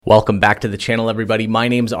Welcome back to the channel, everybody. My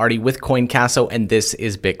name's Artie with CoinCasso, and this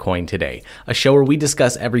is Bitcoin Today, a show where we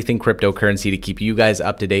discuss everything cryptocurrency to keep you guys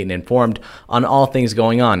up to date and informed on all things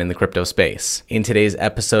going on in the crypto space. In today's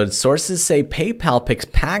episode, sources say PayPal picks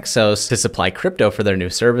Paxos to supply crypto for their new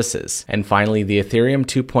services. And finally, the Ethereum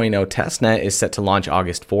 2.0 testnet is set to launch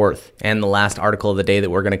August 4th. And the last article of the day that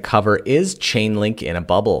we're going to cover is Chainlink in a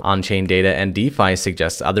bubble. On-chain data and DeFi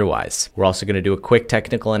suggests otherwise. We're also going to do a quick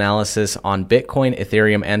technical analysis on Bitcoin,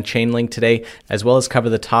 Ethereum, and Chainlink today, as well as cover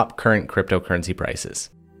the top current cryptocurrency prices.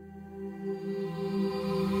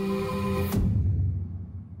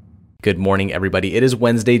 Good morning, everybody. It is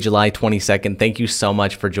Wednesday, July 22nd. Thank you so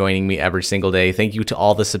much for joining me every single day. Thank you to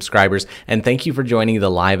all the subscribers, and thank you for joining the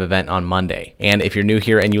live event on Monday. And if you're new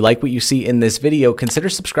here and you like what you see in this video, consider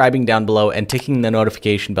subscribing down below and ticking the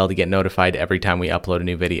notification bell to get notified every time we upload a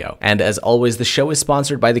new video. And as always, the show is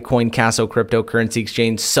sponsored by the CoinCasso cryptocurrency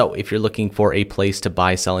exchange. So if you're looking for a place to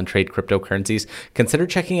buy, sell, and trade cryptocurrencies, consider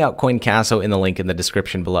checking out CoinCasso in the link in the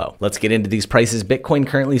description below. Let's get into these prices. Bitcoin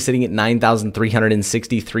currently sitting at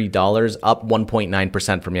 $9,363. Up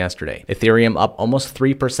 1.9% from yesterday. Ethereum up almost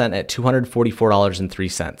 3% at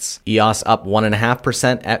 $244.03. EOS up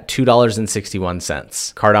 1.5% at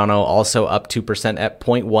 $2.61. Cardano also up 2% at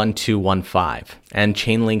 0.1215. And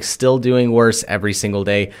Chainlink still doing worse every single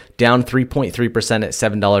day, down 3.3% at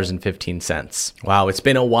 $7.15. Wow, it's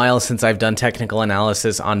been a while since I've done technical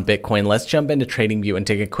analysis on Bitcoin. Let's jump into TradingView and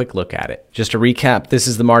take a quick look at it. Just to recap, this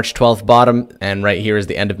is the March 12th bottom, and right here is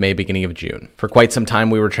the end of May, beginning of June. For quite some time,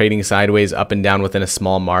 we were trading sideways up and down within a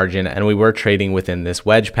small margin, and we were trading within this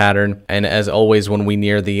wedge pattern. And as always, when we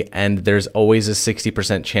near the end, there's always a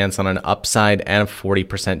 60% chance on an upside and a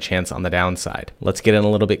 40% chance on the downside. Let's get in a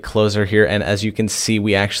little bit closer here, and as you can see,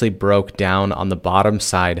 we actually broke down on the bottom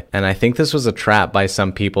side, and I think this was a trap by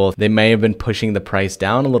some people. They may have been pushing the price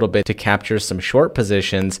down a little bit to capture some short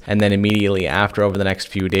positions, and then immediately after, over the next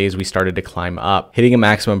few days, we started to climb up, hitting a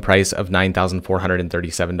maximum price of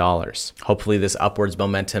 $9,437. Hopefully this upwards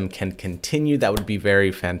momentum can continue. That would be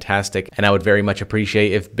very fantastic, and I would very much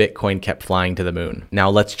appreciate if Bitcoin kept flying to the moon. Now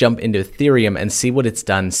let's jump into Ethereum and see what it's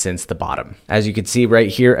done since the bottom. As you can see right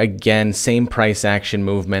here, again, same price action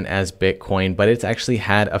movement as Bitcoin, but it's actually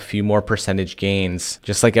had a few more percentage gains.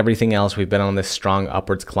 Just like everything else, we've been on this strong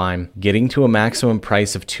upwards climb, getting to a maximum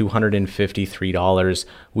price of $253.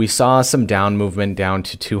 We saw some down movement down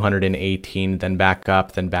to 218, then back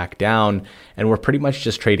up, then back down, and we're pretty much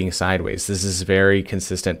just trading sideways. This is very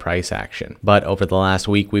consistent price action. But over the last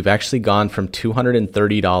week, we've actually gone from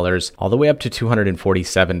 $230 all the way up to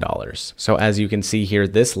 $247. So as you can see here,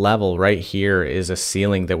 this level right here is a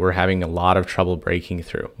ceiling that we're having a lot of trouble breaking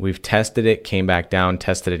through. We've tested it, came back down,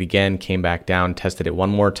 tested it again, came back down, tested it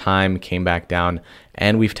one more time, came back down,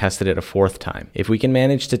 and we've tested it a fourth time. If we can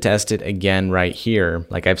manage to test it again right here,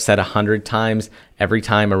 like I've said 100 times, every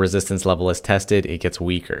time a resistance level is tested, it gets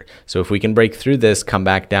weaker. So if we can break through this, come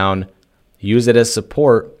back down, use it as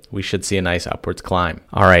support, we should see a nice upwards climb.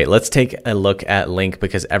 All right, let's take a look at Link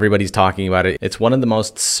because everybody's talking about it. It's one of the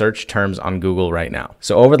most searched terms on Google right now.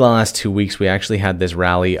 So over the last 2 weeks, we actually had this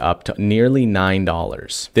rally up to nearly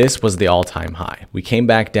 $9. This was the all-time high. We came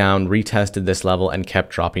back down, retested this level, and kept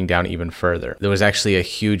dropping down even further. There was actually a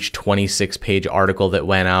huge 26-page article that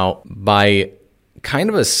went out by kind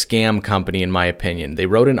of a scam company, in my opinion. They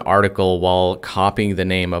wrote an article while copying the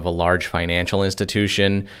name of a large financial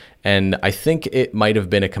institution, and I think it might have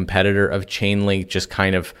been a competitor of Chainlink, just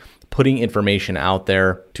kind of putting information out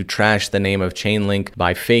there to trash the name of Chainlink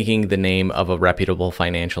by faking the name of a reputable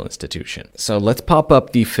financial institution. So let's pop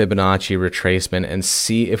up the Fibonacci retracement and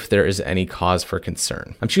see if there is any cause for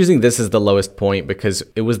concern. I'm choosing this as the lowest point because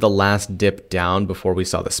it was the last dip down before we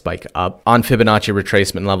saw the spike up. On Fibonacci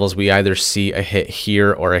retracement levels, we either see a hit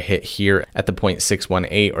here or a hit here at the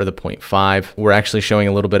 0.618 or the 0.5. We're actually showing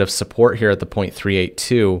a little bit of support here at the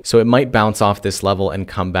 0.382. So it might bounce off this level and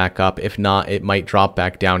come back up. If not, it might drop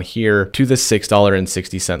back down here to the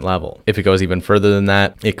 $6.60 level. If it goes even further than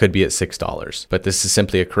that, it could be at $6. But this is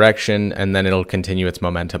simply a correction, and then it'll continue its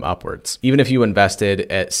momentum upwards. Even if you invested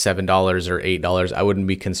at $7 or $8, I wouldn't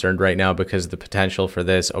be concerned right now because the potential for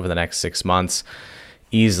this over the next 6 months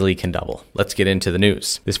easily can double. Let's get into the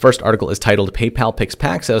news. This first article is titled "PayPal Picks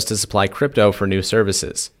Paxos to Supply Crypto for New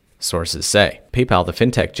Services," sources say. PayPal, the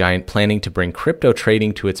fintech giant, planning to bring crypto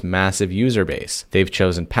trading to its massive user base. They've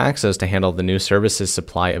chosen Paxos to handle the new services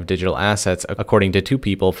supply of digital assets, according to two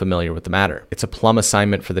people familiar with the matter. It's a plum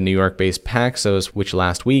assignment for the New York-based Paxos, which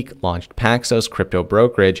last week launched Paxos Crypto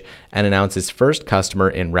Brokerage and announced its first customer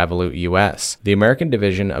in Revolut US, the American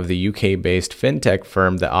division of the UK-based fintech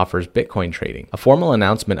firm that offers Bitcoin trading. A formal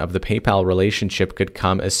announcement of the PayPal relationship could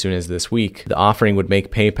come as soon as this week. The offering would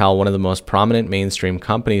make PayPal one of the most prominent mainstream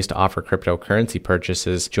companies to offer cryptocurrency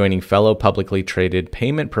purchases, joining fellow publicly traded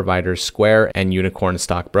payment providers Square and unicorn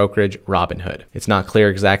stock brokerage Robinhood. It's not clear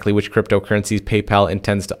exactly which cryptocurrencies PayPal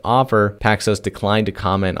intends to offer. Paxos declined to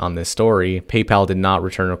comment on this story. PayPal did not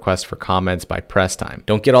return requests for comments by press time.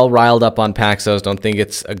 Don't get all riled up on Paxos. Don't think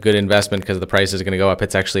it's a good investment because the price is going to go up.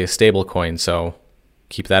 It's actually a stable coin, so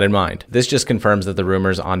keep that in mind. This just confirms that the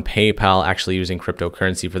rumors on PayPal actually using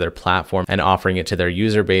cryptocurrency for their platform and offering it to their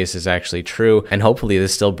user base is actually true. And hopefully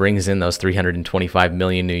this still brings in those 325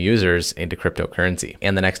 million new users into cryptocurrency.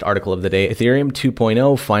 And the next article of the day, Ethereum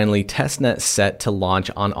 2.0 finally testnet set to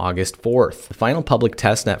launch on August 4th. The final public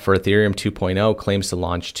testnet for Ethereum 2.0 claims to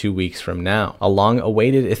launch 2 weeks from now. A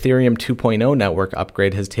long-awaited Ethereum 2.0 network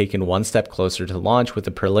upgrade has taken one step closer to launch, with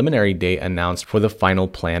a preliminary date announced for the final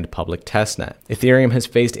planned public testnet. Ethereum has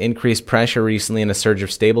faced increased pressure recently in a surge of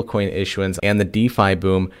stablecoin issuance and the DeFi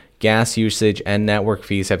boom. Gas usage and network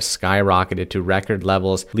fees have skyrocketed to record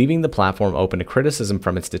levels, leaving the platform open to criticism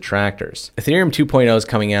from its detractors. Ethereum 2.0 is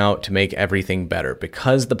coming out to make everything better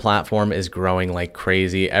because the platform is growing like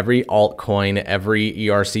crazy. Every altcoin, every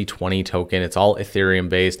ERC20 token, it's all Ethereum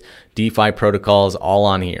based. DeFi protocols all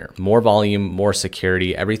on here. More volume, more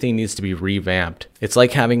security. Everything needs to be revamped. It's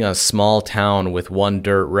like having a small town with one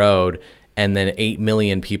dirt road and then 8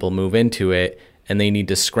 million people move into it, and they need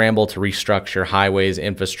to scramble to restructure highways,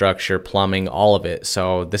 infrastructure, plumbing, all of it.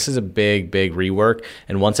 So this is a big rework.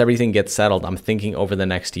 And once everything gets settled, I'm thinking over the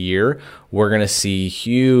next year, we're going to see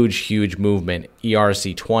huge movement.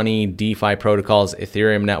 ERC20, DeFi protocols,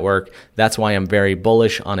 Ethereum network. That's why I'm very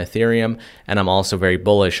bullish on Ethereum, and I'm also very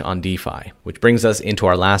bullish on DeFi. Which brings us into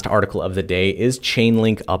our last article of the day. Is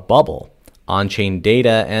Chainlink a bubble? On-chain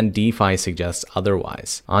data and DeFi suggests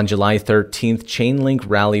otherwise. On July 13th, Chainlink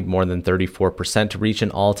rallied more than 34% to reach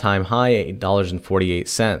an all-time high at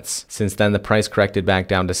 $8.48. Since then, the price corrected back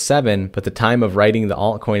down to $7, but the time of writing, the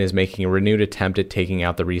altcoin is making a renewed attempt at taking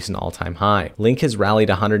out the recent all-time high. Link has rallied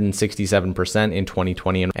 167% in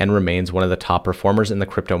 2020 and remains one of the top performers in the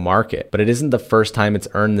crypto market, but it isn't the first time it's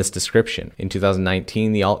earned this description. In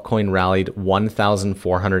 2019, the altcoin rallied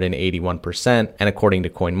 1,481%, and according to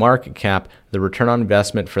CoinMarketCap, the return on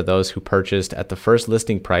investment for those who purchased at the first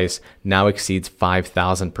listing price now exceeds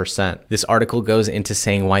 5,000%. This article goes into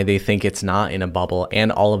saying why they think it's not in a bubble,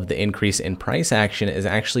 and all of the increase in price action is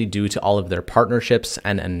actually due to all of their partnerships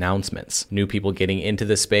and announcements. New people getting into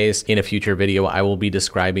the space. In a future video, I will be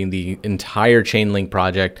describing the entire Chainlink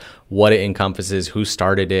project, what it encompasses, who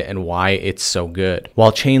started it, and why it's so good.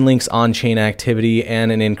 While Chainlink's on-chain activity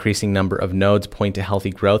and an increasing number of nodes point to healthy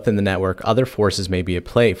growth in the network, other forces may be at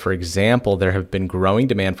play. For example, there have been growing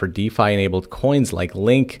demand for DeFi-enabled coins like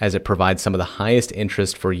Link, as it provides some of the highest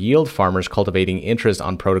interest for yield farmers cultivating interest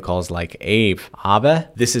on protocols like Aave.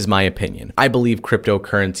 This is my opinion. I believe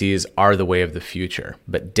cryptocurrencies are the way of the future,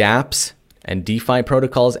 but dApps and DeFi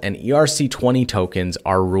protocols and ERC20 tokens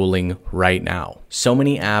are ruling right now. So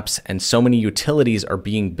many apps and so many utilities are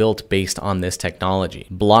being built based on this technology.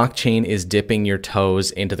 Blockchain is dipping your toes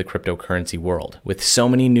into the cryptocurrency world. With so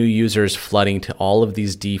many new users flooding to all of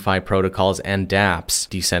these DeFi protocols and dApps,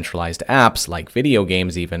 decentralized apps like video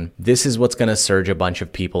games even, this is what's going to surge a bunch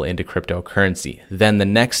of people into cryptocurrency. Then the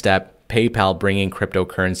next step, PayPal bringing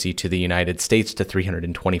cryptocurrency to the United States to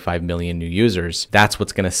 325 million new users. That's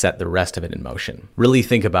what's going to set the rest of it in motion. Really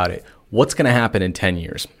think about it. What's going to happen in 10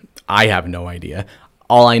 years? I have no idea.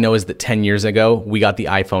 All I know is that 10 years ago, we got the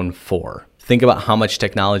iPhone 4. Think about how much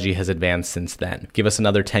technology has advanced since then. Give us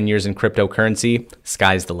another 10 years in cryptocurrency,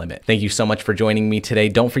 sky's the limit. Thank you so much for joining me today.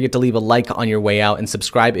 Don't forget to leave a like on your way out and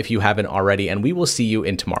subscribe if you haven't already, and we will see you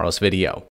in tomorrow's video.